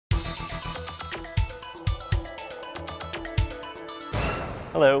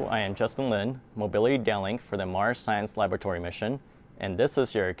Hello, I am Justin Lin, Mobility Downlink for the Mars Science Laboratory mission, and this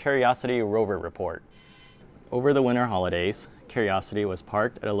is your Curiosity Rover report. Over the winter holidays, Curiosity was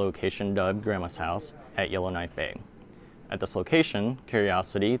parked at a location dubbed Grandma's House at Yellowknife Bay. At this location,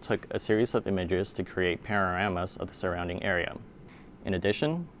 Curiosity took a series of images to create panoramas of the surrounding area. In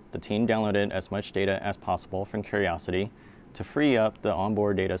addition, the team downloaded as much data as possible from Curiosity to free up the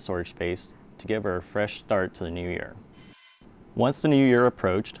onboard data storage space to give her a fresh start to the new year. Once the new year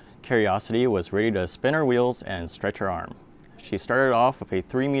approached, Curiosity was ready to spin her wheels and stretch her arm. She started off with a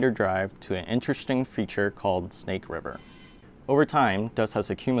 3-meter drive to an interesting feature called Snake River. Over time, dust has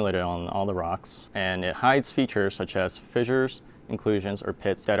accumulated on all the rocks, and it hides features such as fissures, inclusions, or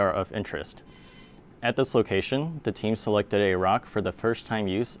pits that are of interest. At this location, the team selected a rock for the first time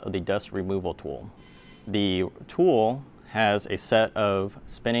use of the dust removal tool. The tool has a set of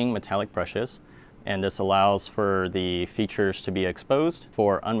spinning metallic brushes, and this allows for the features to be exposed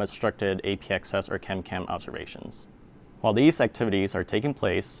for unobstructed APXS or ChemCam observations. While these activities are taking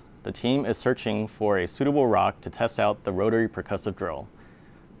place, the team is searching for a suitable rock to test out the rotary percussive drill.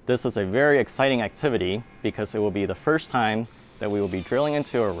 This is a very exciting activity because it will be the first time that we will be drilling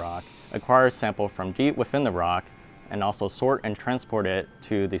into a rock, acquire a sample from deep within the rock, and also sort and transport it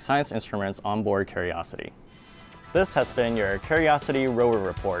to the science instruments on board Curiosity. This has been your Curiosity Rover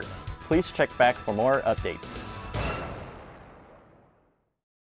report. Please check back for more updates.